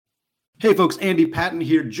Hey folks, Andy Patton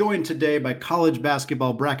here, joined today by college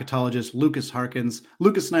basketball bracketologist Lucas Harkins.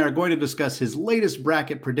 Lucas and I are going to discuss his latest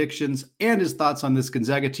bracket predictions and his thoughts on this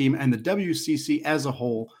Gonzaga team and the WCC as a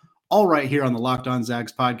whole, all right here on the Locked On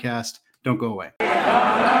Zags podcast. Don't go away.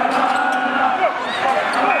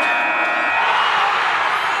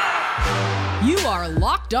 You are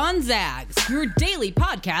Locked On Zags, your daily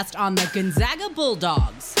podcast on the Gonzaga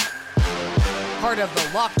Bulldogs. Part of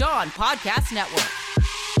the Locked On Podcast Network.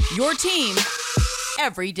 Your team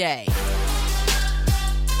every day.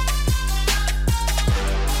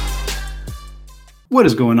 What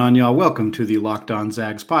is going on, y'all? Welcome to the Locked On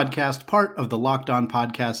Zags podcast, part of the Locked On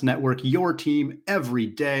Podcast Network, your team every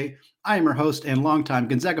day. I am your host and longtime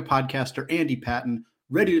Gonzaga podcaster, Andy Patton,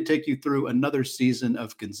 ready to take you through another season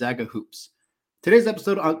of Gonzaga hoops. Today's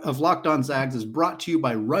episode of Locked On Zags is brought to you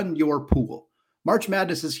by Run Your Pool. March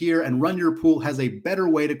Madness is here, and Run Your Pool has a better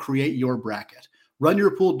way to create your bracket.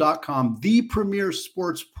 RunYourPool.com, the premier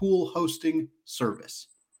sports pool hosting service.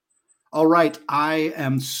 All right, I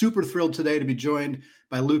am super thrilled today to be joined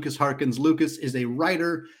by Lucas Harkins. Lucas is a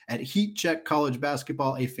writer at Heat Check College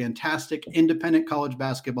Basketball, a fantastic independent college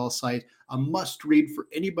basketball site, a must-read for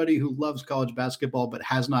anybody who loves college basketball but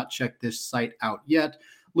has not checked this site out yet.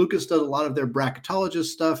 Lucas does a lot of their bracketologist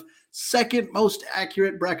stuff. Second most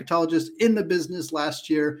accurate bracketologist in the business last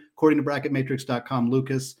year, according to BracketMatrix.com.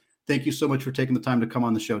 Lucas, thank you so much for taking the time to come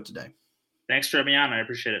on the show today. Thanks for having me on. I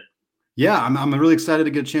appreciate it. Yeah, I'm really excited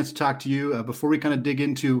to get a chance to talk to you. Before we kind of dig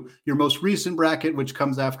into your most recent bracket, which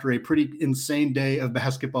comes after a pretty insane day of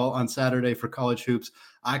basketball on Saturday for college hoops,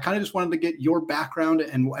 I kind of just wanted to get your background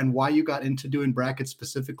and why you got into doing brackets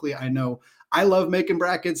specifically. I know I love making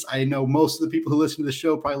brackets. I know most of the people who listen to the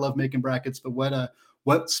show probably love making brackets, but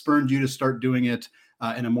what spurred you to start doing it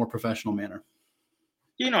in a more professional manner?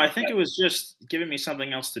 I think it was just giving me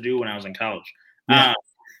something else to do when I was in college. Yeah.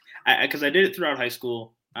 Because I did it throughout high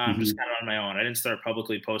school, just kind of on my own. I didn't start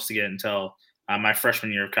publicly posting it until my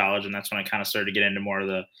freshman year of college, and that's when I kind of started to get into more of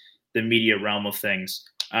the media realm of things.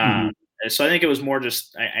 So I think it was more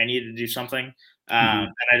just I needed to do something, and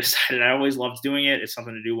I decided I always loved doing it. It's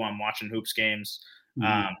something to do while I'm watching hoops games.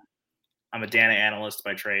 I'm a data analyst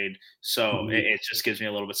by trade, so it just gives me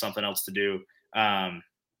a little bit something else to do.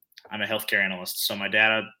 I'm a healthcare analyst, so my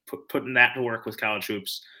data putting that to work with college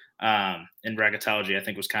hoops in bracketology, I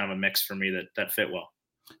think was kind of a mix for me that fit well.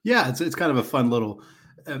 Yeah, it's kind of a fun little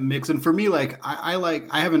mix, and for me, like I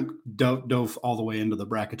haven't dove all the way into the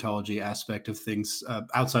bracketology aspect of things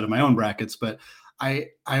outside of my own brackets, but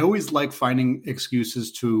I always like finding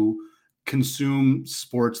excuses to consume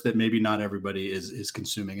sports that maybe not everybody is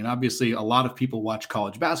consuming. And obviously a lot of people watch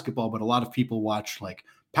college basketball, but a lot of people watch like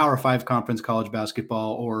Power 5 conference college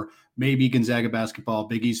basketball, or maybe Gonzaga basketball,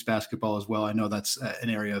 Big East basketball as well. I know that's an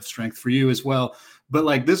area of strength for you as well. But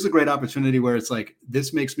like, this is a great opportunity where it's like,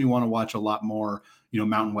 this makes me want to watch a lot more,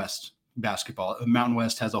 Mountain West basketball. Mountain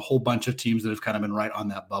West has a whole bunch of teams that have kind of been right on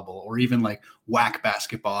that bubble, or even like WAC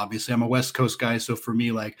basketball. Obviously I'm a West Coast guy. So for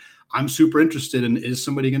me, like, I'm super interested in, is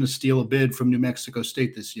somebody going to steal a bid from New Mexico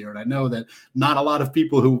State this year? And I know that not a lot of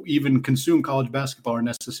people who even consume college basketball are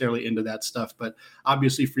necessarily into that stuff, but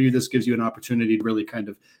obviously for you, this gives you an opportunity to really kind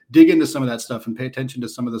of dig into some of that stuff and pay attention to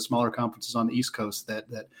some of the smaller conferences on the East Coast that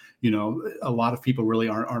a lot of people really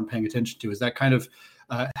aren't paying attention to. Is that kind of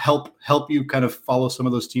help you kind of follow some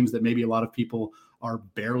of those teams that maybe a lot of people are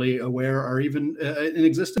barely aware are even in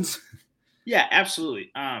existence? Yeah,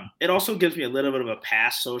 absolutely. It also gives me a little bit of a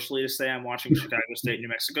pass socially to say I'm watching Chicago State, New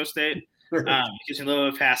Mexico State. It gives me a little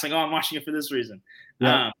bit of a pass, like, I'm watching it for this reason.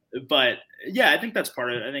 Yeah. But yeah, I think that's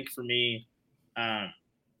part of it. I think for me,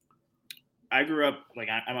 I grew up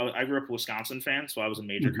I grew up a Wisconsin fan, so I was a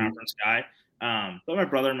major conference guy. But my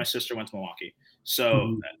brother and my sister went to Milwaukee,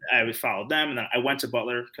 so I would follow them, and then I went to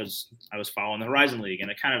Butler because I was following the Horizon League, and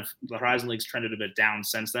the Horizon League's trended a bit down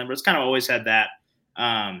since then, but it's kind of always had that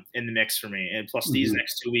in the mix for me. And plus these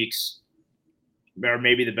next 2 weeks are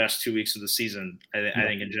maybe the best 2 weeks of the season. I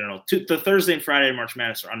think in general, the Thursday and Friday of March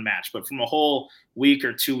Madness are unmatched, but from a whole week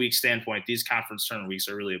or 2 week standpoint, these conference tournament weeks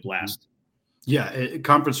are really a blast. Yeah.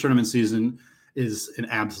 Conference tournament season is an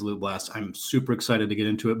absolute blast. I'm super excited to get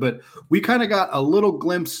into it, but we kind of got a little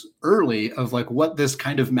glimpse early of like what this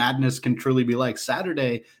kind of madness can truly be like.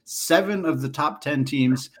 Saturday, 7 of the top 10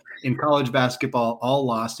 teams in college basketball all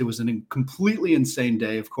lost. It was a completely insane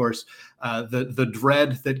day. Of course, the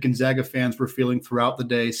dread that Gonzaga fans were feeling throughout the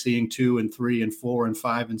day, seeing 2 and 3 and 4 and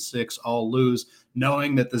 5 and 6 all lose,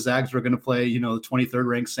 knowing that the Zags were going to play, the 23rd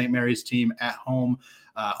ranked St. Mary's team at home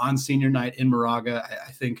on senior night in Moraga.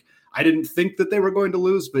 I think I didn't think that they were going to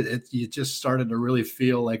lose, but you just started to really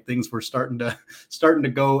feel like things were starting to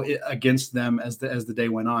go against them as the day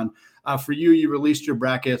went on. For you released your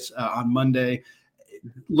brackets on Monday.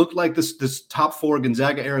 Looked like this top four: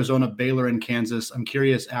 Gonzaga, Arizona, Baylor, and Kansas. I'm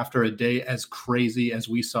curious, after a day as crazy as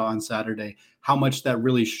we saw on Saturday, how much that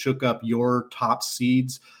really shook up your top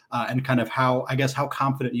seeds, and kind of how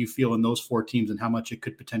confident you feel in those four teams and how much it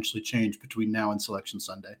could potentially change between now and Selection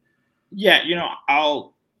Sunday. Yeah,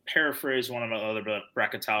 I'll paraphrase one of my other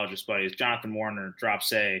bracketologist buddies. Jonathan Warner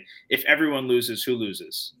drops if everyone loses, who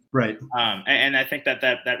loses? Right. And I think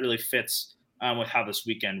that really fits with how this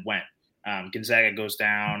weekend went. Gonzaga goes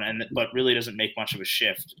down, but really doesn't make much of a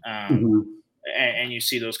shift. And you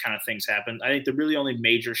see those kind of things happen. I think the really only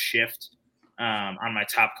major shift on my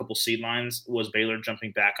top couple seed lines was Baylor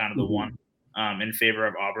jumping back onto the one in favor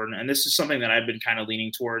of Auburn. And this is something that I've been kind of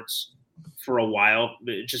leaning towards for a while.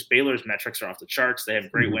 Just Baylor's metrics are off the charts. They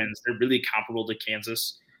have great wins. They're really comparable to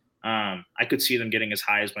Kansas. I could see them getting as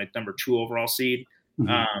high as my number 2 overall seed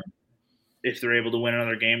if they're able to win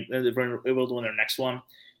another game. They're able to win their next one.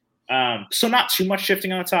 So not too much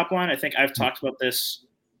shifting on the top line. I think I've talked about this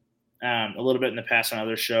a little bit in the past on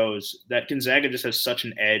other shows, that Gonzaga just has such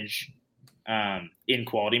an edge in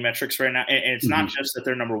quality metrics right now. And it's not just that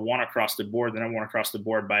they're number 1 across the board. They're number 1 across the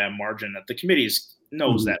board by a margin that the committees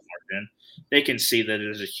knows that margin. They can see that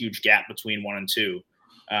there's a huge gap between 1 and 2.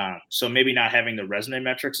 So maybe not having the resume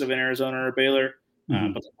metrics of an Arizona or Baylor,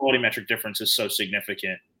 but the quality metric difference is so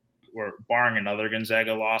significant. We're barring another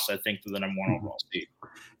Gonzaga loss, I think they're the number 1 overall seed.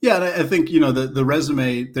 Yeah, I think the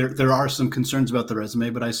resume. There are some concerns about the resume,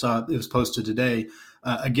 but I saw it was posted today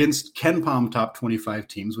against KenPom top 25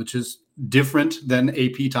 teams, which is different than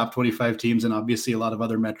AP top 25 teams, and obviously a lot of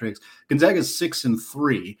other metrics. Gonzaga's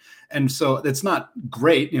 6-3, and so it's not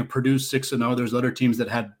great. Purdue's 6-0. There's other teams that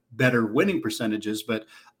had better winning percentages, but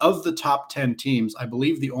of the top 10 teams, I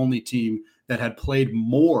believe the only team that had played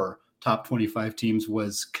more top 25 teams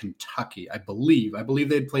was Kentucky. I believe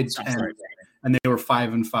they'd played 10, and they were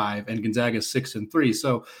 5-5, and Gonzaga's 6-3.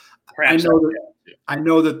 So I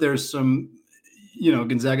know that there's some,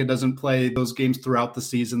 Gonzaga doesn't play those games throughout the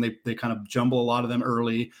season. They kind of jumble a lot of them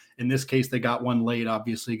early. In this case, they got one late,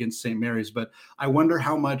 obviously, against St. Mary's. But I wonder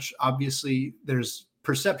how much, obviously, there's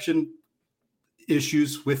perception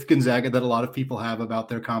issues with Gonzaga that a lot of people have about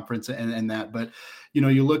their conference and that. But,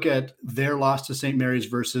 you look at their loss to St. Mary's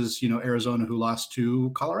versus, Arizona, who lost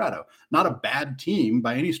to Colorado. Not a bad team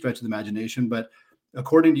by any stretch of the imagination, but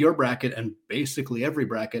according to your bracket and basically every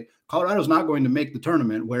bracket, Colorado's not going to make the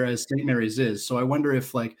tournament, whereas St. Mary's is. So I wonder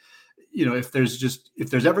if if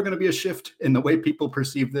there's ever going to be a shift in the way people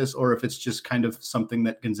perceive this, or if it's just kind of something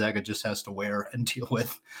that Gonzaga just has to wear and deal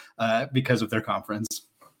with because of their conference.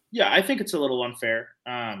 Yeah, I think it's a little unfair.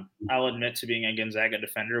 I'll admit to being a Gonzaga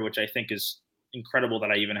defender, which I think is incredible that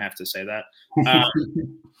I even have to say that.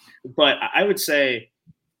 But I would say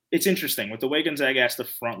it's interesting with the way Gonzaga has to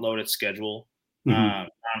front load its schedule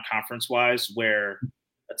non-conference wise, where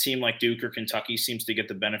a team like Duke or Kentucky seems to get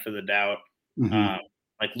the benefit of the doubt,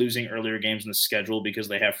 like losing earlier games in the schedule because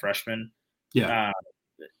they have freshmen. Yeah,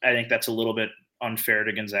 I think that's a little bit unfair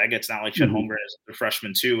to Gonzaga. It's not like Chet Holmgren is a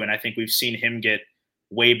freshman too, and I think we've seen him get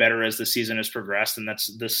way better as the season has progressed, and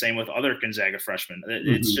that's the same with other Gonzaga freshmen.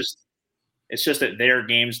 It's just that their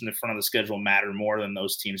games in the front of the schedule matter more than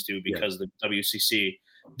those teams do because the WCC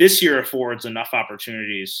this year affords enough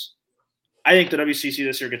opportunities. I think the WCC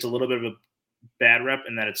this year gets a little bit of a bad rep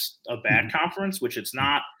in that it's a bad conference, which it's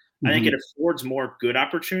not. I think it affords more good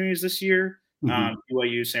opportunities this year.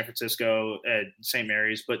 BYU, San Francisco, St.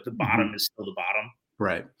 Mary's, but the bottom is still the bottom.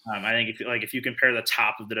 Right. I think if you compare the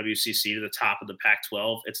top of the WCC to the top of the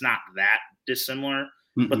Pac-12, it's not that dissimilar.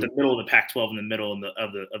 But the middle of the Pac-12 and the middle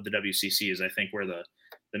of the WCC is, I think, where the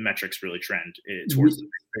metrics really trend towards the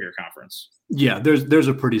bigger conference. Yeah, there's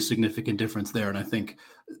a pretty significant difference there, and I think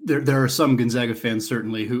there are some Gonzaga fans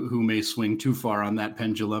certainly who may swing too far on that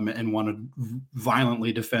pendulum and want to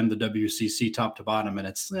violently defend the WCC top to bottom, and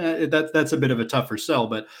it's that's a bit of a tougher sell.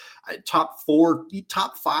 But top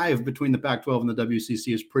 5 between the Pac-12 and the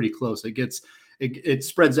WCC is pretty close. It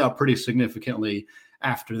spreads out pretty significantly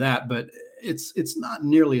after that, but it's not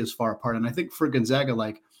nearly as far apart. And I think for Gonzaga,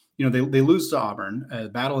 they lose to Auburn,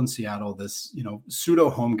 battle in Seattle, this, pseudo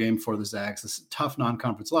home game for the Zags, this tough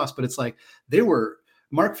non-conference loss. But it's like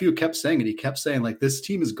Mark Few kept saying it. He kept saying, this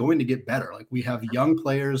team is going to get better. We have young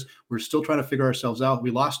players. We're still trying to figure ourselves out. We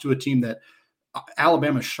lost to a team that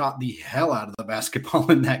Alabama shot the hell out of the basketball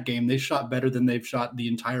in that game. They shot better than they've shot the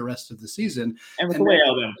entire rest of the season. And with the way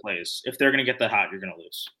Alabama plays, if they're going to get that hot, you're going to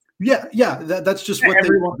lose. Yeah. That's just what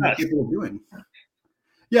everyone is capable of doing.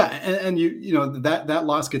 Yeah, and you know that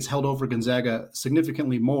loss gets held over Gonzaga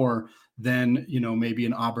significantly more than maybe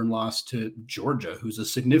an Auburn loss to Georgia, who's a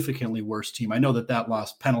significantly worse team. I know that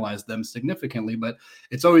loss penalized them significantly, but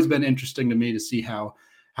it's always been interesting to me to see how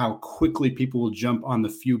quickly people will jump on the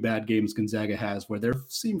few bad games Gonzaga has, where they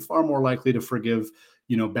seem far more likely to forgive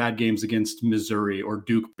bad games against Missouri or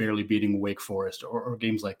Duke barely beating Wake Forest or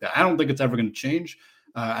games like that. I don't think it's ever going to change,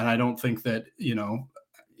 and I don't think that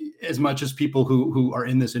as much as people who are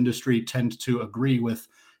in this industry tend to agree with,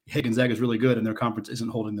 hey, Gonzaga is really good and their conference isn't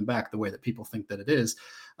holding them back the way that people think that it is.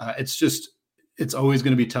 It's always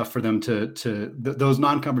going to be tough for them those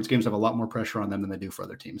non-conference games have a lot more pressure on them than they do for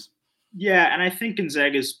other teams. Yeah, and I think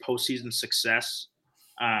Gonzaga's postseason success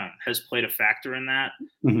has played a factor in that.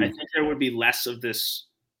 Mm-hmm. I think there would be less of this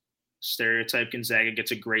stereotype Gonzaga gets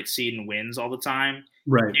a great seed and wins all the time.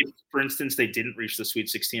 Right. If, for instance, they didn't reach the Sweet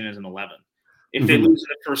 16 as an 11. If they lose in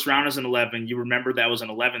the first round as an 11, you remember that was an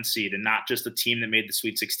 11 seed and not just a team that made the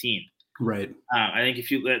Sweet 16. Right. I think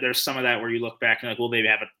there's some of that where you look back and like, well, they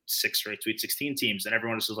have a 6 or 8 Sweet 16 teams, and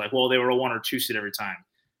everyone just was like, well, they were a 1 or 2 seed every time.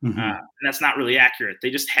 Mm-hmm. And that's not really accurate. They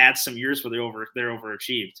just had some years where they're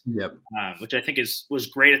overachieved. Yep. Which I think was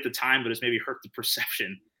great at the time, but has maybe hurt the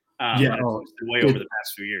perception way over the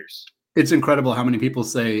past few years. It's incredible how many people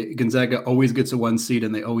say Gonzaga always gets a 1 seed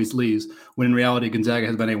and they always lose, when in reality Gonzaga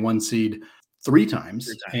has been a 1 seed 3 times.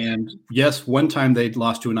 And yes, one time they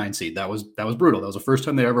lost to a 9 seed. That was brutal. That was the first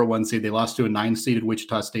time they ever 1 seed. They lost to a 9-seeded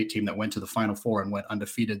Wichita State team that went to the Final Four and went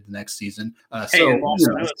undefeated the next season. Team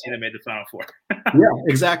that made the Final Four. Yeah,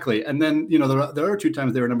 exactly. And then the other 2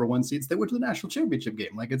 times they were number 1 seeds, they went to the national championship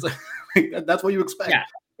game. Like it's like that's what you expect. Yeah.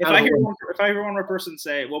 If I hear one more person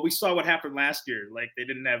say, "Well, we saw what happened last year," like they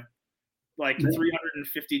didn't have. Like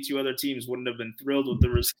 352 other teams wouldn't have been thrilled with the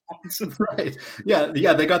results. Right.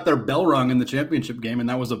 Yeah. They got their bell rung in the championship game, and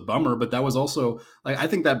that was a bummer. But that was also I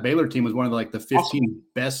think that Baylor team was one of the 15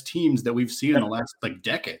 best teams that we've seen in the last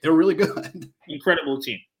decade. They were really good. Incredible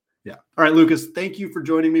team. Yeah. All right, Lucas, thank you for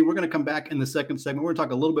joining me. We're going to come back in the second segment. We're going to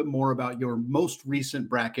talk a little bit more about your most recent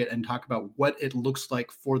bracket and talk about what it looks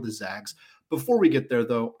like for the Zags. Before we get there,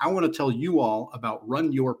 though, I want to tell you all about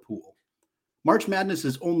Run Your Pool. March Madness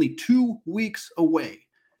is only 2 weeks away.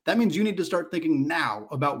 That means you need to start thinking now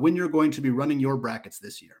about when you're going to be running your brackets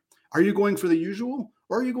this year. Are you going for the usual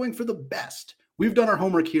or are you going for the best? We've done our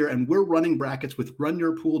homework here and we're running brackets with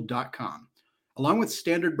runyourpool.com. Along with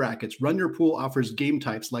standard brackets, Run Your Pool offers game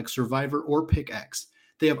types like Survivor or Pick X.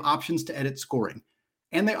 They have options to edit scoring,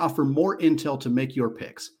 and they offer more intel to make your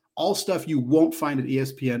picks. All stuff you won't find at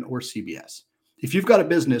ESPN or CBS. If you've got a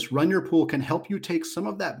business, Run Your Pool can help you take some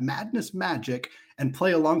of that madness magic and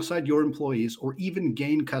play alongside your employees or even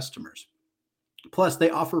gain customers. Plus, they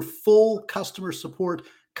offer full customer support,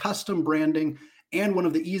 custom branding, and one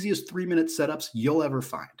of the easiest 3-minute setups you'll ever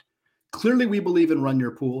find. Clearly, we believe in Run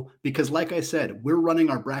Your Pool because, like I said, we're running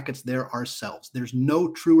our brackets there ourselves. There's no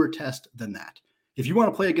truer test than that. If you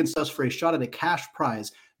want to play against us for a shot at a cash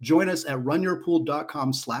prize, join us at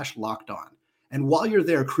runyourpool.com/lockedon. And while you're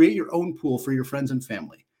there, create your own pool for your friends and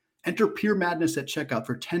family. Enter Pure Madness at checkout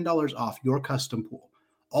for $10 off your custom pool.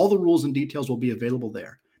 All the rules and details will be available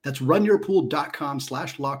there. That's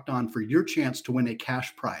runyourpool.com/lockedon for your chance to win a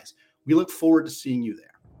cash prize. We look forward to seeing you there.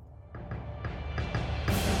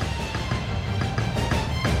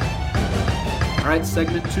 All right,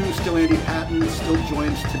 segment 2, still Andy Patton, still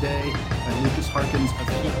joined today by Lucas Harkins of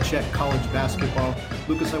Heat Check College Basketball.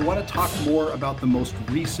 Lucas, I want to talk more about the most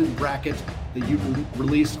recent bracket that you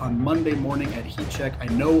released on Monday morning at Heat Check. I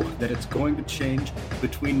know that it's going to change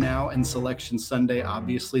between now and Selection Sunday.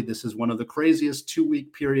 Obviously, this is one of the craziest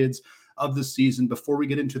 2-week periods of the season before we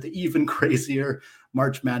get into the even crazier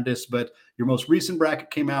March Madness. But your most recent bracket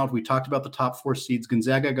came out. We talked about the top 4 seeds.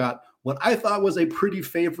 Gonzaga got what I thought was a pretty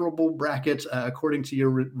favorable bracket. According to your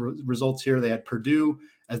results here, they had Purdue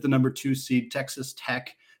as the number 2 seed, Texas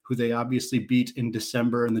Tech, who they obviously beat in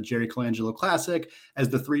December in the Jerry Colangelo Classic, as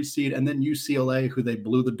the 3 seed, and then UCLA, who they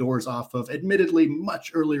blew the doors off of, admittedly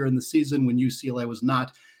much earlier in the season when UCLA was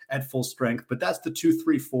not at full strength. But that's the 2,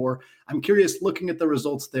 3, 4. I'm curious, looking at the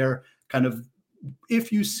results there, kind of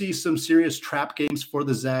if you see some serious trap games for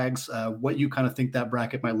the Zags, what you kind of think that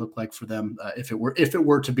bracket might look like for them if it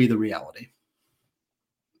were to be the reality.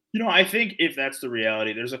 I think if that's the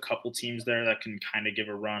reality, there's a couple teams there that can kind of give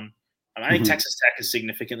a run. I think Texas Tech is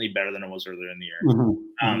significantly better than it was earlier in the year.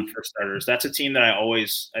 For starters, that's a team that I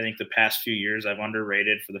think the past few years I've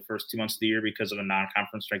underrated for the first 2 months of the year because of a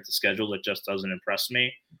non-conference strength of schedule that just doesn't impress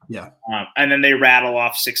me. Yeah. And then they rattle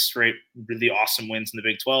off 6 straight really awesome wins in the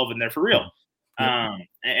Big 12, and they're for real.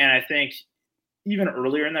 And I think even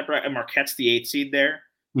earlier in that bracket, Marquette's the 8 seed there.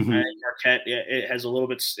 I think Marquette it has a little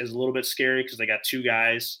bit scary because they got two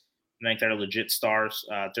guys I think that are legit stars.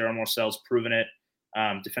 Daryl Morcell's proven it.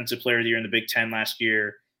 Defensive Player of the Year in the Big Ten last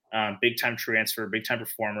year. Big time transfer, big time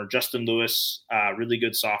performer. Justin Lewis, really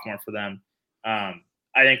good sophomore for them.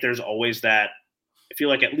 I think there's always that. I feel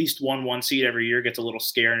like at least one seed every year gets a little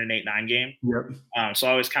scare in an 8-9 game. Yep. So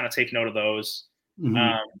I always kind of take note of those.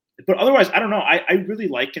 Mm-hmm. But otherwise, I don't know. I really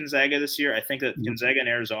like Gonzaga this year. I think that Gonzaga and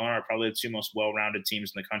Arizona are probably the two most well-rounded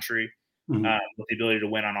teams in the country with the ability to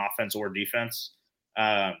win on offense or defense,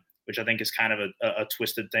 which I think is kind of a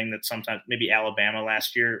twisted thing that sometimes maybe Alabama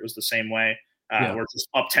last year it was the same way. Where just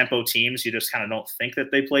up-tempo teams, you just kind of don't think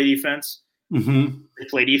that they play defense. They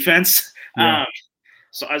play defense. Yeah.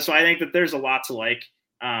 So I think that there's a lot to like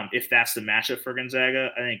if that's the matchup for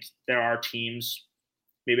Gonzaga. I think there are teams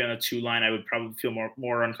maybe on the 2 line I would probably feel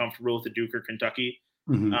more uncomfortable with the Duke or Kentucky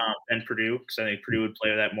than Purdue because I think Purdue would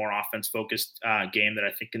play that more offense-focused game that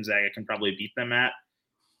I think Gonzaga can probably beat them at.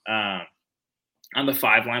 On the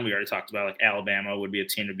 5 line, we already talked about like Alabama would be a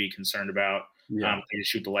team to be concerned about. They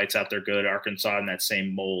just shoot the lights out. They're good. Arkansas in that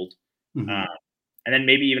same mold. And then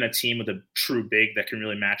maybe even a team with a true big that can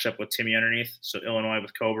really match up with Timmy underneath. So Illinois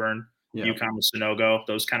with Coburn, UConn with Sonogo,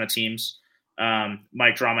 those kind of teams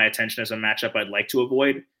might draw my attention as a matchup I'd like to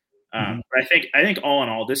avoid. But I think all in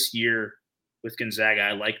all, this year with Gonzaga,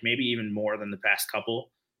 I like maybe even more than the past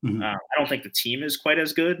couple. I don't think the team is quite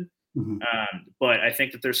as good. But I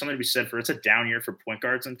think that there's something to be said for it's a down year for point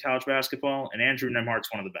guards in college basketball, and Andrew Nembhard's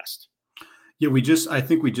one of the best. Yeah, I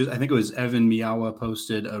think it was Evan Miyawa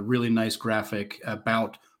posted a really nice graphic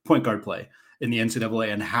about point guard play in the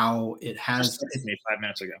NCAA and how it has. Just me 5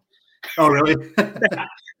 minutes ago. Oh, really?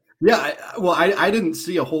 Yeah. I didn't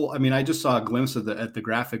see a whole. I mean, I just saw a glimpse of the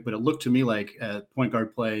graphic, but it looked to me like point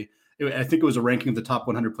guard play. I think it was a ranking of the top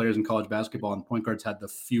 100 players in college basketball, and point guards had the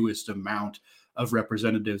fewest amount of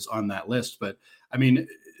representatives on that list. But I mean,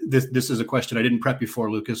 this is a question I didn't prep before,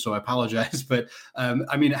 Lucas, so I apologize. But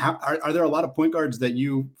I mean, are there a lot of point guards that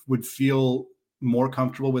you would feel more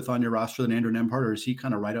comfortable with on your roster than Andrew Nembhard, or is he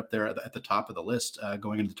kind of right up there at the top of the list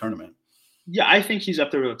going into the tournament? Yeah, I think he's up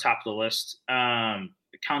there at the top of the list.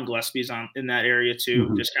 Con Gillespie's in that area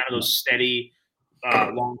too. Just kind of those steady,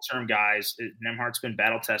 long-term guys. Nembhard's been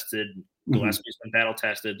battle-tested. Gillespie's been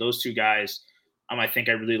battle-tested. Those two guys, I think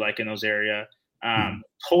I really like in those area.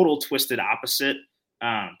 Total twisted opposite.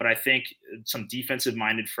 But I think some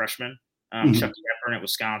defensive-minded freshmen, Chucky Hepburn at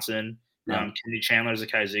Wisconsin, Kennedy Chandler,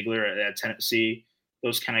 Zakai Ziegler at Tennessee,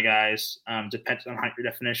 those kind of guys. Depends on how your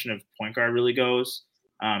definition of point guard really goes.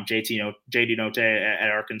 JD Note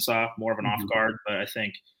at Arkansas, more of an off guard, but I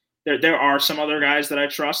think there are some other guys that I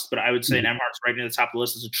trust, but I would say Nembhard's right near the top of the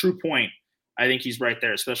list. It's a true point. I think he's right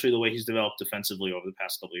there, especially the way he's developed defensively over the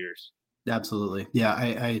past couple of years. Absolutely.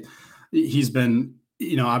 Yeah. He's been,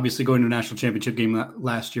 obviously going to a national championship game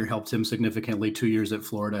last year helped him significantly. 2 years at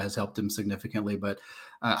Florida has helped him significantly, but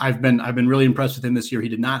I've been really impressed with him this year. He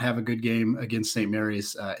did not have a good game against St.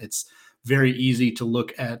 Mary's. It's very easy to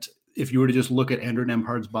look at, if you were to just look at Andrew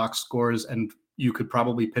Nembhard's box scores, and you could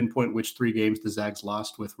probably pinpoint which 3 games the Zags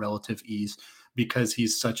lost with relative ease, because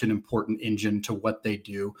he's such an important engine to what they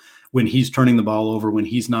do. When he's turning the ball over, when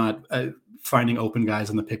he's not finding open guys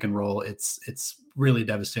in the pick and roll, it's really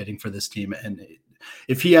devastating for this team. And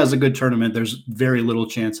if he has a good tournament, there's very little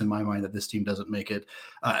chance in my mind that this team doesn't make it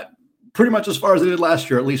pretty much as far as they did last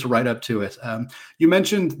year, at least right up to it. You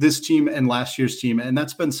mentioned this team and last year's team, and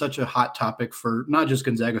that's been such a hot topic for not just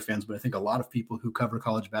Gonzaga fans, but I think a lot of people who cover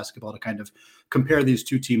college basketball to kind of compare these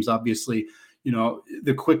two teams. Obviously,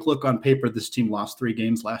 the quick look on paper, this team lost 3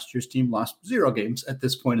 games. Last year's team lost 0 games at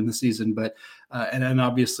this point in the season. But and then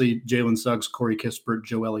obviously Jalen Suggs, Corey Kispert,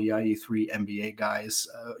 Joel Ayayi, 3 NBA guys,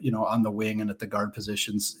 on the wing and at the guard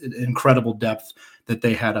positions. Incredible depth that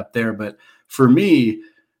they had up there. But for me,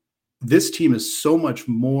 this team is so much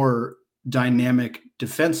more dynamic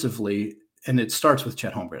defensively, and it starts with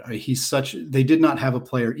Chet Holmgren. I mean, they did not have a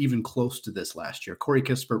player even close to this last year. Corey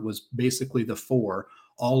Kispert was basically the 4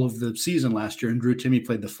 all of the season last year, and Drew Timme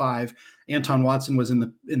played the 5. Anton Watson was in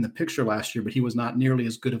the picture last year, but he was not nearly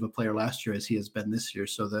as good of a player last year as he has been this year.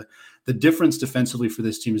 So the difference defensively for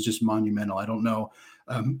this team is just monumental. I don't know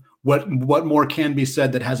what more can be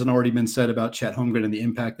said that hasn't already been said about Chet Holmgren and the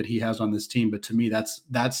impact that he has on this team. But to me,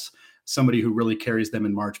 that's somebody who really carries them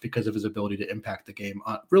in March because of his ability to impact the game,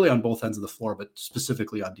 really on both ends of the floor, but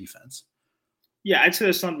specifically on defense. Yeah, I'd say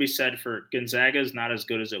there's something to be said for Gonzaga is not as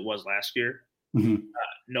good as it was last year.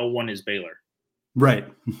 No one is Baylor. Right.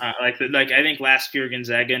 I think last year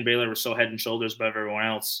Gonzaga and Baylor were so head and shoulders above everyone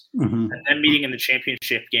else. And then meeting in the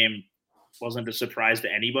championship game wasn't a surprise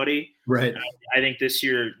to anybody. Right. I think this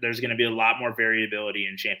year there's going to be a lot more variability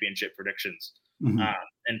in championship predictions,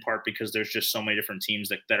 in part because there's just so many different teams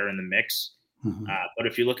that are in the mix. But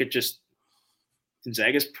if you look at just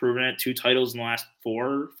Gonzaga's proven it, 2 titles in the last 4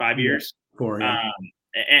 or 5 years. 4, yeah.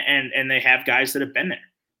 And they have guys that have been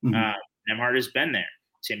there. Nembhard has been there.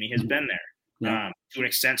 Timmy has been there. To an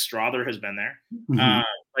extent, Strother has been there.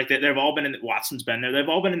 Like they've all been Watson's been there. They've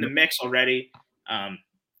all been in the mix already.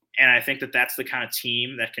 And I think that's the kind of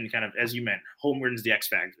team that can kind of, as you meant, Holmgren's the X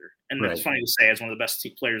factor. And it's funny to say, as one of the best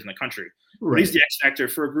players in the country. But he's the X factor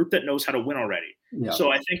for a group that knows how to win already.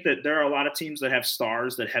 So I think that there are a lot of teams that have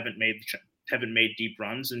stars that haven't made deep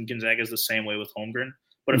runs, and Gonzaga is the same way with Holmgren.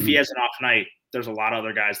 But if he has an off night, there's a lot of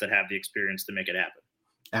other guys that have the experience to make it happen.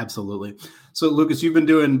 Absolutely. So, Lucas, you've been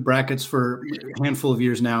doing brackets for a handful of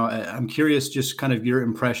years now. I'm curious just kind of your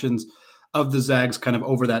impressions of the Zags kind of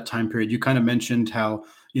over that time period. You kind of mentioned how,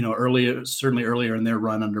 certainly earlier in their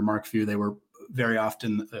run under Mark Few, they were very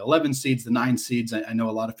often the 11 seeds, the 9 seeds. I know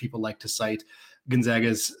a lot of people like to cite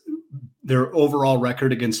Gonzaga's their overall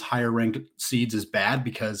record against higher ranked seeds is bad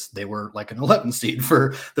because they were like an 11 seed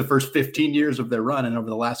for the first 15 years of their run. And over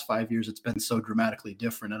the last 5 years, it's been so dramatically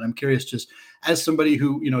different. And I'm curious, just as somebody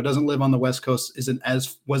who, doesn't live on the West Coast,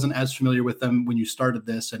 wasn't as familiar with them when you started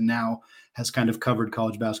this, and now has kind of covered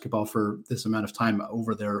college basketball for this amount of time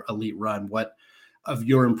over their elite run. What of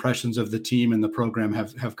your impressions of the team and the program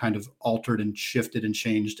have kind of altered and shifted and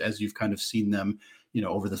changed as you've kind of seen them,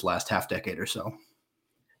 over this last half decade or so?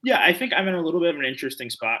 Yeah, I think I'm in a little bit of an interesting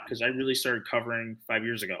spot because I really started covering 5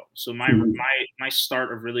 years ago. So my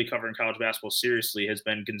start of really covering college basketball seriously has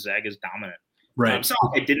been Gonzaga's dominant. Right. It's not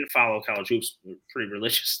like I didn't follow college hoops pretty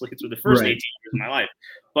religiously through the first 18 years of my life,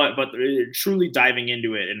 but truly diving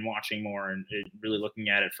into it and watching more and really looking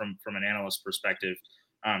at it from an analyst perspective,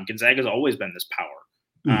 Gonzaga's always been this power.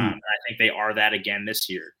 And I think they are that again this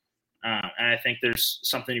year. And I think there's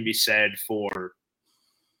something to be said for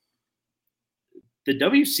the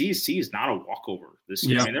WCC is not a walkover this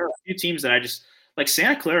year. I mean, there are a few teams that I just like.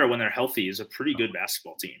 Santa Clara, when they're healthy, is a pretty good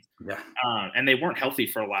basketball team. And they weren't healthy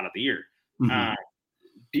for a lot of the year.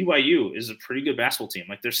 BYU is a pretty good basketball team.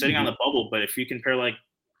 Like they're sitting on the bubble, but if you compare, like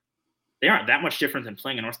they aren't that much different than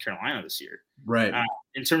playing in North Carolina this year. Right.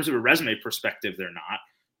 In terms of a resume perspective, they're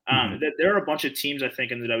not. There are a bunch of teams I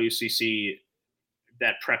think in the WCC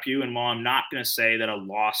that prep you. And while I'm not going to say that a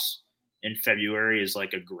loss in February is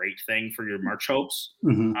like a great thing for your March hopes,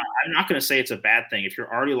 I'm not going to say it's a bad thing. If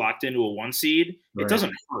you're already locked into a 1 seed, it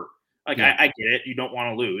doesn't hurt. Like I get it. You don't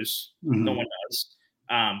want to lose. No one does.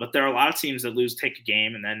 But there are a lot of teams that take a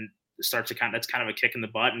game and then start to that's kind of a kick in the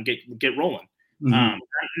butt and get rolling.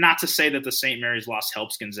 Not to say that the St. Mary's loss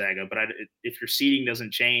helps Gonzaga, but if your seeding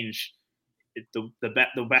doesn't change,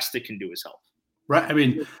 the best it can do is help. Right. I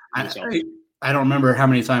mean, I don't remember how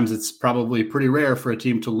many times it's probably pretty rare for a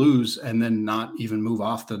team to lose and then not even move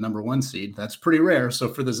off the number 1 seed. That's pretty rare. So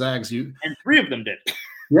for the Zags, and 3 of them did.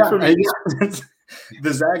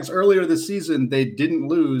 The Zags earlier this season, they didn't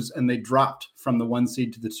lose and they dropped from the 1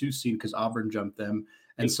 seed to the 2 seed because Auburn jumped them.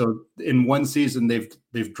 And so in one season,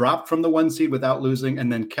 they've dropped from the 1 seed without losing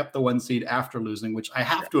and then kept the 1 seed after losing, which I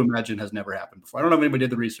have to imagine has never happened before. I don't know if anybody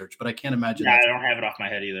did the research, but I can't imagine. Yeah, I don't have it off my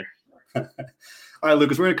head either. All right,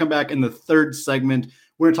 Lucas, we're going to come back in the third segment.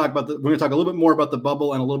 We're going to talk a little bit more about the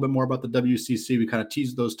bubble and a little bit more about the WCC. We kind of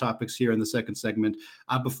teased those topics here in the second segment.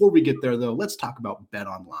 Before we get there, though, let's talk about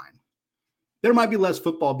BetOnline. There might be less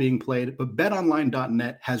football being played, but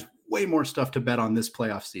BetOnline.net has way more stuff to bet on this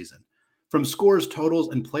playoff season. From scores, totals,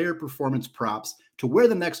 and player performance props to where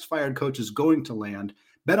the next fired coach is going to land,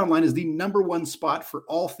 BetOnline is the number 1 spot for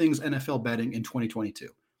all things NFL betting in 2022.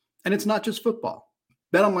 And it's not just football.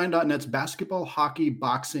 BetOnline.net's basketball, hockey,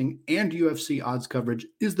 boxing, and UFC odds coverage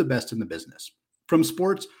is the best in the business. From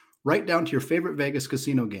sports right down to your favorite Vegas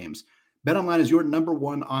casino games, BetOnline is your number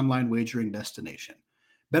 1 online wagering destination.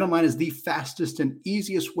 BetOnline is the fastest and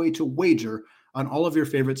easiest way to wager on all of your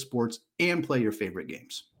favorite sports and play your favorite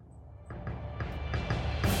games.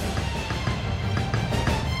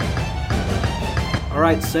 All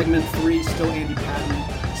right, segment 3, still Andy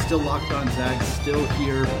Patton, still Locked On Zags, still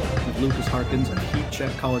here with Lucas Harkins of Heat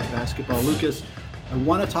Check College Basketball. Lucas, I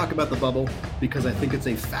want to talk about the bubble because I think it's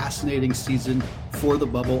a fascinating season for the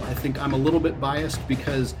bubble. I think I'm a little bit biased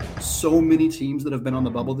because so many teams that have been on the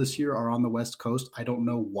bubble this year are on the West Coast. I don't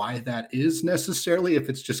know why that is necessarily, if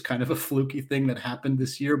it's just kind of a fluky thing that happened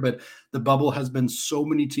this year, but the bubble has been so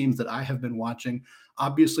many teams that I have been watching.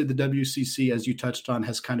 Obviously, the WCC, as you touched on,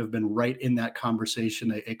 has kind of been right in that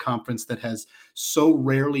conversation, a conference that has so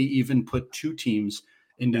rarely even put 2 teams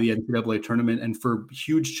into the NCAA tournament. And for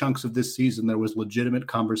huge chunks of this season, there was legitimate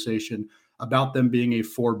conversation about them being a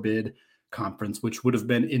 4-bid conference, which would have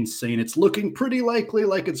been insane. It's looking pretty likely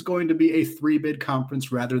like it's going to be a 3-bid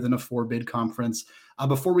conference rather than a 4-bid conference.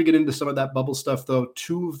 Before we get into some of that bubble stuff, though,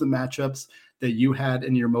 2 of the matchups that you had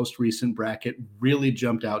in your most recent bracket really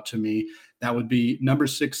jumped out to me. That would be number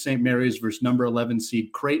 6 St. Mary's versus number 11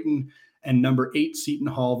 seed Creighton, and number 8 Seton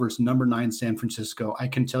Hall versus number 9 San Francisco. I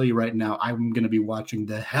can tell you right now, I'm going to be watching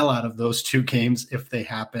the hell out of those 2 games if they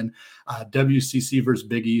happen. WCC versus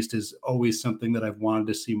Big East is always something that I've wanted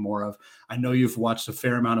to see more of. I know you've watched a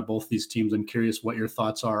fair amount of both these teams. I'm curious what your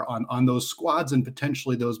thoughts are on those squads and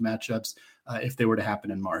potentially those matchups if they were to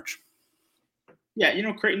happen in March.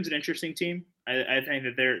 Yeah, Creighton's an interesting team. I think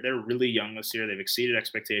that they're really young this year. They've exceeded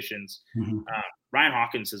expectations. Ryan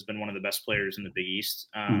Hawkins has been one of the best players in the Big East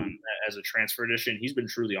as a transfer addition. He's been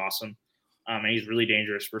truly awesome. And he's really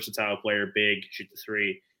dangerous, versatile player, big, shoot the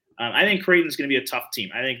three. I think Creighton's going to be a tough team.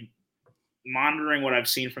 I think monitoring what I've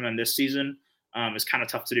seen from them this season is kind of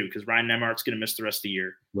tough to do because Ryan Nembhard's going to miss the rest of the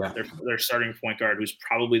year. Yeah. They're starting point guard, who's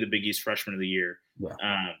probably the Big East freshman of the year. Yeah.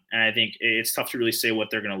 And I think it's tough to really say what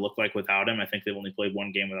they're going to look like without him. I think they've only played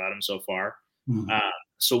 1 game without him so far.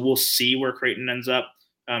 So we'll see where Creighton ends up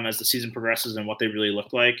as the season progresses and what they really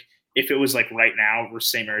look like. If it was like right now, we're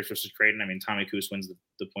St. Mary's versus Creighton. I mean, Tommy Kuhs wins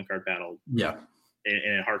the point guard battle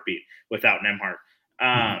in a heartbeat without Nembhard.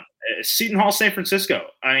 Seton Hall, San Francisco.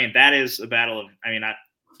 I mean, that is a battle of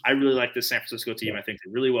 – I really like this San Francisco team. I think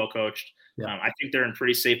they're really well coached. I think they're in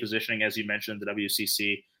pretty safe positioning, as you mentioned, the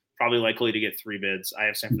WCC. Probably likely to get 3 bids. I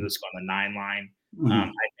have San Francisco on the 9 line.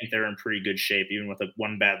 I think they're in pretty good shape, even with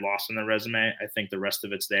one bad loss on their resume. I think the rest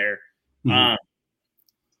of it's there.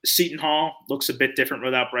 Seton Hall looks a bit different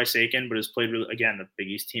without Bryce Aiken, but has played really, again, the Big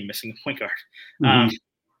East team missing a point guard.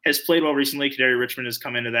 Has played well recently. Kadary Richmond has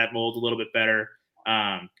come into that mold a little bit better.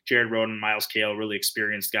 Jared Roden, Miles Kale, really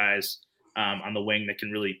experienced guys on the wing that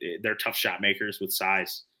can really – they're tough shot makers with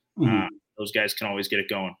size. Those guys can always get it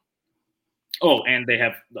going. Oh, and they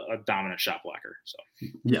have a dominant shot blocker. So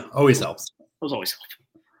yeah, always helps. Those always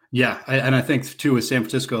help. Yeah, and I think too with San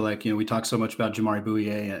Francisco, we talk so much about Jamari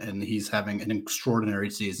Bouye, and he's having an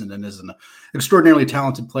extraordinary season and is an extraordinarily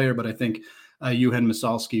talented player. But I think Eugen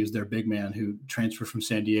Misalski is their big man who transferred from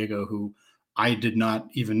San Diego, who I did not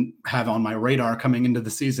even have on my radar coming into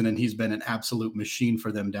the season, and he's been an absolute machine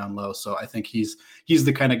for them down low. So I think he's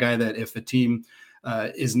the kind of guy that if a team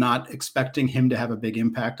is not expecting him to have a big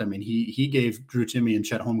impact. I mean, he gave Drew Timme and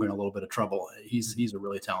Chet Holmgren a little bit of trouble. He's a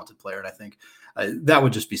really talented player, and I think that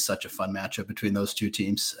would just be such a fun matchup between those 2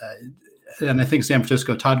 teams. And I think San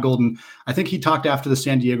Francisco, Todd Golden, I think he talked after the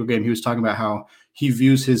San Diego game. He was talking about how he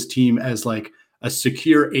views his team as like a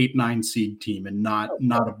secure 8-9 seed team and not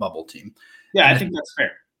a bubble team. Yeah, I think that's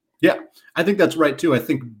fair. Yeah, I think that's right, too. I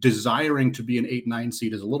think desiring to be an 8-9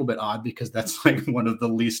 seed is a little bit odd because that's like one of the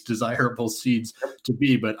least desirable seeds to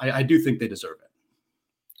be, but I do think they deserve it.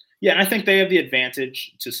 Yeah, and I think they have the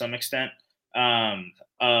advantage to some extent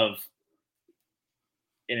of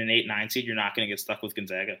in an 8-9 seed, you're not going to get stuck with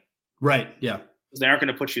Gonzaga. Right, yeah. Because they aren't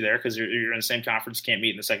going to put you there because you're in the same conference, can't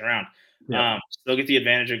meet in the second round. Yeah. So they'll get the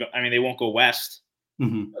advantage of they won't go west.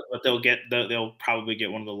 But they'll probably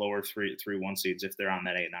get one of the lower 3-1 seeds if they're on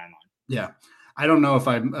that 8-9 line. Yeah, I don't know if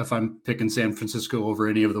I'm picking San Francisco over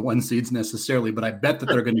any of the 1 seeds necessarily, but I bet that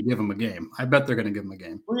they're going to give them a game.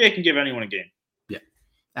 Well, they can give anyone a game. Yeah,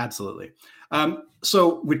 absolutely.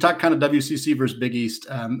 So we talked kind of WCC versus Big East.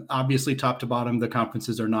 Obviously, top to bottom, the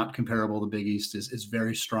conferences are not comparable. The Big East is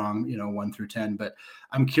very strong, 1 through 10. But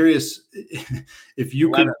I'm curious if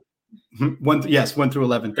you 11. could. 1 through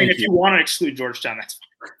 11. Thank you. If you want to exclude Georgetown, that's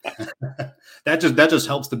fine. that just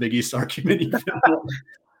helps the Big East argument even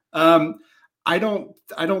more. I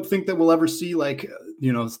don't think that we'll ever see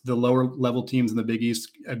the lower level teams in the Big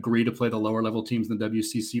East agree to play the lower level teams in the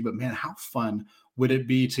WCC. But man, how fun would it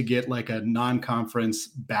be to get like a non-conference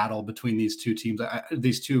battle between these 2 teams,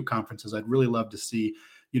 these 2 conferences? I'd really love to see.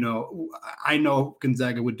 I know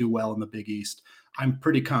Gonzaga would do well in the Big East. I'm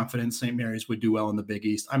pretty confident St. Mary's would do well in the Big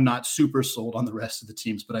East. I'm not super sold on the rest of the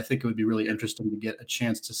teams, but I think it would be really interesting to get a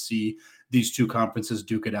chance to see these 2 conferences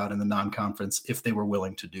duke it out in the non-conference if they were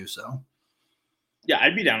willing to do so. Yeah,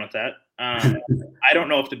 I'd be down with that. I don't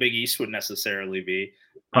know if the Big East would necessarily be.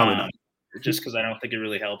 Probably not. Just because I don't think it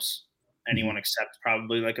really helps anyone except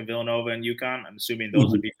probably like a Villanova and UConn. I'm assuming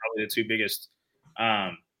those would be probably the 2 biggest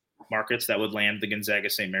markets that would land the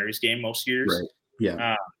Gonzaga-St. Mary's game most years. Right.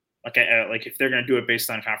 Yeah. Like if they're going to do it based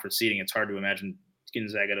on conference seeding, it's hard to imagine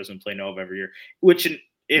Gonzaga doesn't play Nova every year. Which,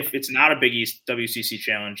 if it's not a Big East WCC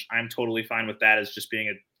challenge, I'm totally fine with that as just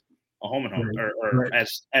being a home and home, or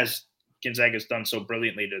as Gonzaga's done so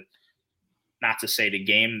brilliantly not to say to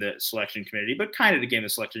game the selection committee, but kind of to game the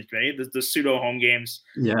selection committee, the pseudo home games,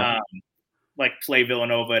 like play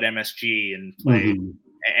Villanova at MSG and play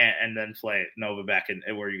and then play Nova back in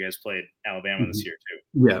where you guys played Alabama this year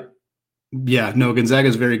too. Yeah, no, Gonzaga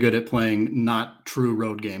is very good at playing not true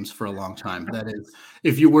road games for a long time. That is,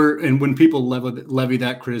 if you were, and when people levy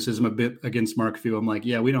that criticism a bit against Mark Few, I'm like,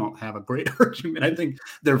 yeah, we don't have a great argument. I think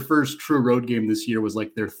their first true road game this year was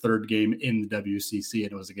like their third game in the WCC,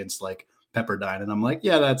 and it was against like Pepperdine. And I'm like,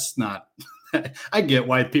 yeah, that's not, I get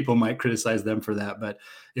why people might criticize them for that. But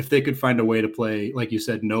if they could find a way to play, like you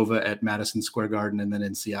said, Nova at Madison Square Garden and then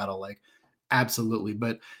in Seattle, like, absolutely.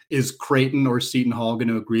 But is Creighton or Seton Hall going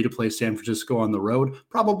to agree to play San Francisco on the road?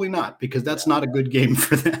 Probably not, because that's not a good game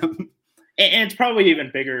for them. And it's probably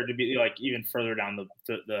even bigger to be like even further down the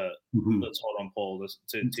totem pole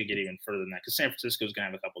to get even further than that, because San Francisco is going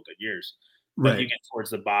to have a couple good years. But you get towards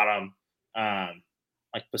the bottom,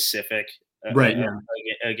 like Pacific,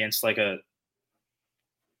 against like a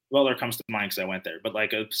Butler comes to mind because I went there, but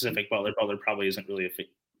like a Pacific Butler probably isn't really a fit.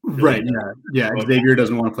 Right. Yeah. Xavier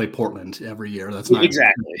doesn't want to play Portland every year. That's not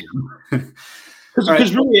exactly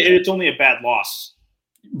because really it's only a bad loss.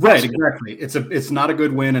 Right. Exactly. It's not a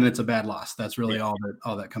good win and it's a bad loss. That's really all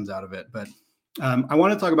that comes out of it. But I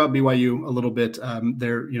want to talk about BYU a little bit.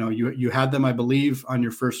 You had them, I believe, on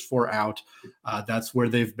your first 4 out. That's where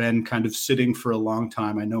they've been kind of sitting for a long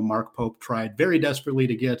time. I know Mark Pope tried very desperately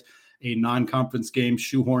to get a non-conference game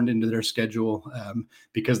shoehorned into their schedule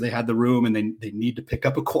because they had the room and they need to pick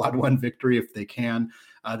up a quad 1 victory if they can.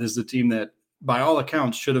 This is a team that, by all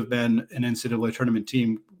accounts, should have been an NCAA tournament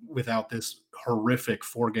team without this horrific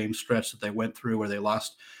 4-game stretch that they went through where they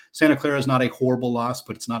lost. Santa Clara is not a horrible loss,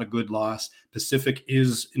 but it's not a good loss. Pacific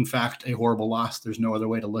is, in fact, a horrible loss. There's no other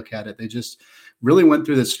way to look at it. They just really went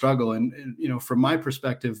through this struggle. And from my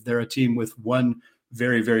perspective, they're a team with one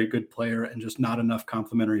very, very good player and just not enough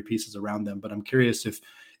complementary pieces around them. But I'm curious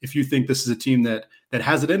if you think this is a team that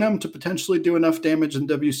has it in them to potentially do enough damage in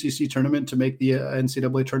WCC tournament to make the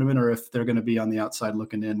NCAA tournament, or if they're going to be on the outside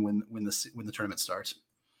looking in when the tournament starts.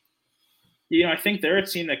 I think they're a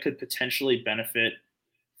team that could potentially benefit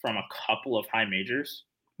from a couple of high majors.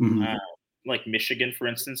 Like Michigan, for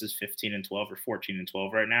instance, is 15-12 or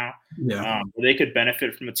 14-12 right now. They could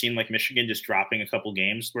benefit from a team like Michigan just dropping a couple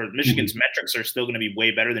games, where Michigan's metrics are still going to be way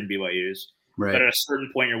better than BYU's. But at a certain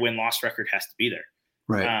point, your win-loss record has to be there.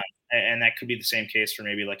 And that could be the same case for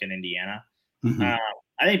maybe like an Indiana.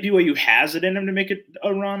 I think BYU has it in them to make it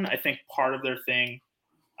a run. I think part of their thing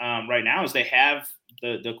right now is they have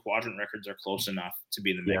the quadrant records are close enough to be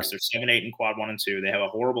in the mix. They're 7-8 in quad 1 and 2. They have a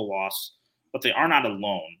horrible loss, but they are not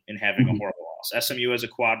alone in having a horrible loss. SMU has a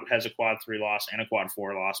quad 3 loss and a quad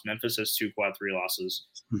 4 loss. Memphis has 2 quad 3 losses.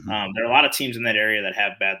 There are a lot of teams in that area that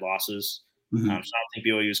have bad losses. So I don't think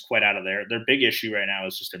BYU is quite out of there. Their big issue right now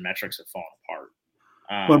is just their metrics have fallen apart.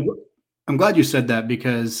 Well, I'm glad you said that,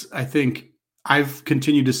 because I think I've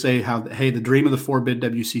continued to say how, hey, the dream of the 4-bid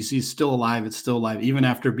WCC is still alive. It's still alive, even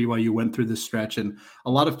after BYU went through this stretch. And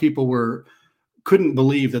a lot of people couldn't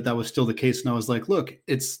believe that was still the case. And I was like, look,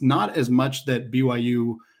 it's not as much that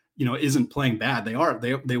BYU, isn't playing bad.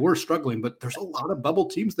 They were struggling, but there's a lot of bubble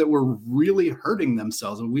teams that were really hurting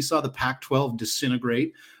themselves. And we saw the Pac-12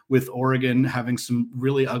 disintegrate with Oregon having some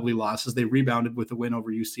really ugly losses. They rebounded with a win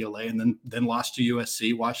over UCLA and then lost to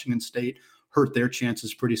USC. Washington State hurt their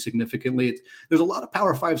chances pretty significantly. There's a lot of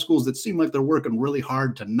Power 5 schools that seem like they're working really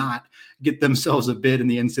hard to not get themselves a bid in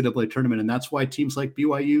the NCAA tournament. And that's why teams like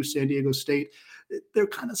BYU, San Diego State, they're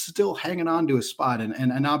kind of still hanging on to a spot.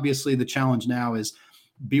 And obviously the challenge now is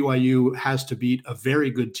BYU has to beat a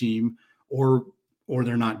very good team or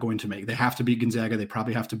they're not going to make. They have to beat Gonzaga. They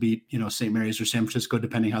probably have to beat, St. Mary's or San Francisco,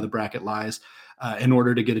 depending how the bracket lies, in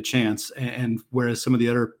order to get a chance. And whereas some of the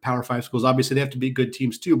other Power 5 schools, obviously they have to beat good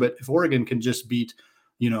teams too. But if Oregon can just beat,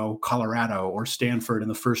 Colorado or Stanford in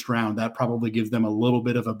the first round, that probably gives them a little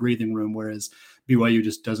bit of a breathing room. Whereas BYU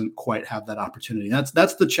just doesn't quite have that opportunity.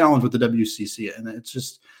 That's the challenge with the WCC. And it's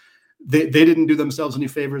just, they didn't do themselves any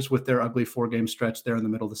favors with their ugly 4-game stretch there in the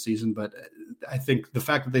middle of the season. But I think the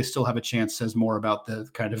fact that they still have a chance says more about the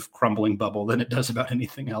kind of crumbling bubble than it does about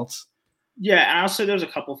anything else. Yeah, and I'll say there's a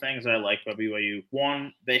couple things I like about BYU.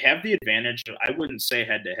 One, they have the advantage of, I wouldn't say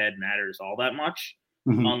head-to-head matters all that much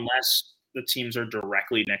unless the teams are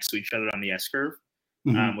directly next to each other on the S-curve,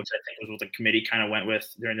 which I think was what the committee kind of went with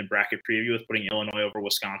during the bracket preview with putting Illinois over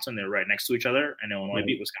Wisconsin. They're right next to each other, and Illinois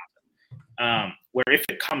beat Wisconsin. Where if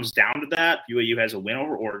it comes down to that, BYU has a win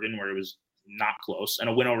over Oregon where it was not close and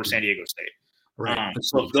a win over San Diego State.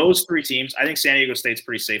 So those 3 teams, I think San Diego State's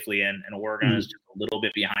pretty safely in, and Oregon is just a little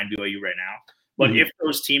bit behind BYU right now. But if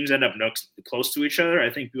those teams end up close to each other, I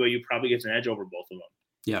think BYU probably gets an edge over both of them.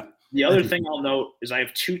 Yeah. The other thing I'll note is I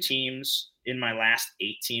have 2 teams in my last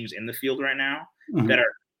 8 teams in the field right now that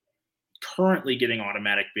are currently getting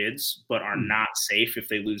automatic bids, but are not safe if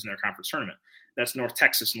they lose in their conference tournament. That's North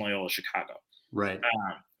Texas and Loyola Chicago. Right.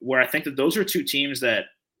 Where I think that those are 2 teams that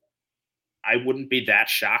I wouldn't be that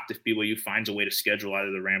shocked if BYU finds a way to schedule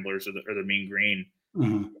either the Ramblers or the Mean Green.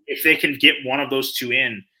 If they can get one of those 2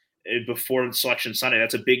 in before the Selection Sunday,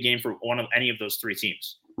 that's a big game for any of those 3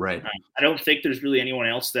 teams. Right. I don't think there's really anyone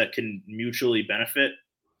else that can mutually benefit.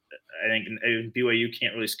 I think BYU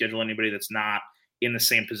can't really schedule anybody that's not in the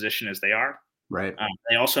same position as they are. Right.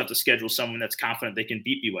 They also have to schedule someone that's confident they can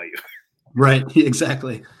beat BYU. Right.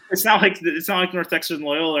 Exactly. It's not like North Texas and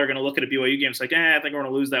Loyola are going to look at a BYU game. It's like, I think we're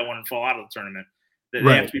going to lose that one and fall out of the tournament. They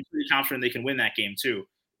have to be pretty confident they can win that game too.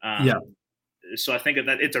 So I think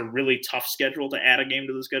that it's a really tough schedule to add a game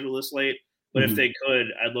to the schedule this late. But if they could,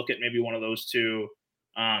 I'd look at maybe one of those 2,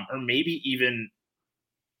 or maybe even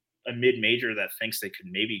a mid-major that thinks they could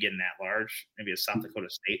maybe get in that large, maybe a South Dakota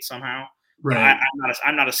State somehow. Right.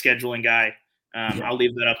 I'm not a scheduling guy. I'll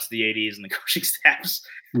leave that up to the ADs and the coaching staffs.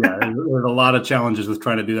 There's a lot of challenges with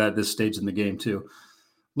trying to do that at this stage in the game too.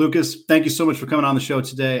 Lucas, thank you so much for coming on the show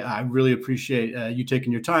today. I really appreciate you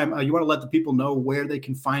taking your time. You want to let the people know where they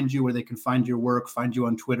can find you, where they can find your work, find you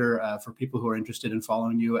on Twitter for people who are interested in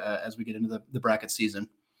following you as we get into the bracket season.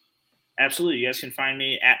 Absolutely. You guys can find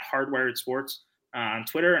me at Hardwired Sports on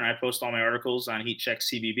Twitter, and I post all my articles on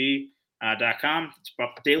heatcheckcbb.com. It's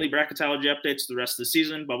about daily bracketology updates the rest of the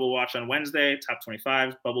season, Bubble Watch on Wednesday, Top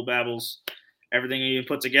 25, Bubble Babbles, everything you can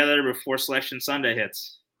put together before Selection Sunday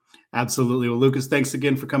hits. Absolutely. Well, Lucas, thanks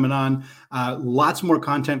again for coming on. Lots more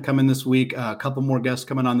content coming this week. A couple more guests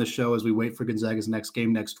coming on the show as we wait for Gonzaga's next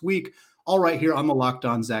game next week. All right here on the Locked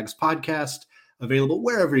On Zags podcast, available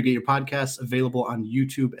wherever you get your podcasts, available on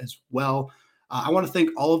YouTube as well. I want to thank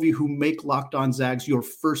all of you who make Locked On Zags your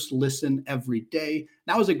first listen every day.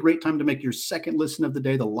 Now is a great time to make your second listen of the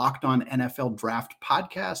day, the Locked On NFL Draft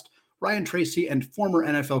podcast. Ryan Tracy and former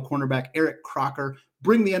NFL cornerback Eric Crocker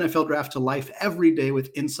bring the NFL Draft to life every day with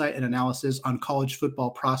insight and analysis on college football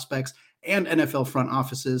prospects and NFL front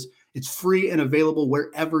offices. It's free and available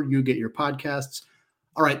wherever you get your podcasts.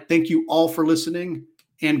 All right, thank you all for listening,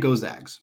 and go Zags.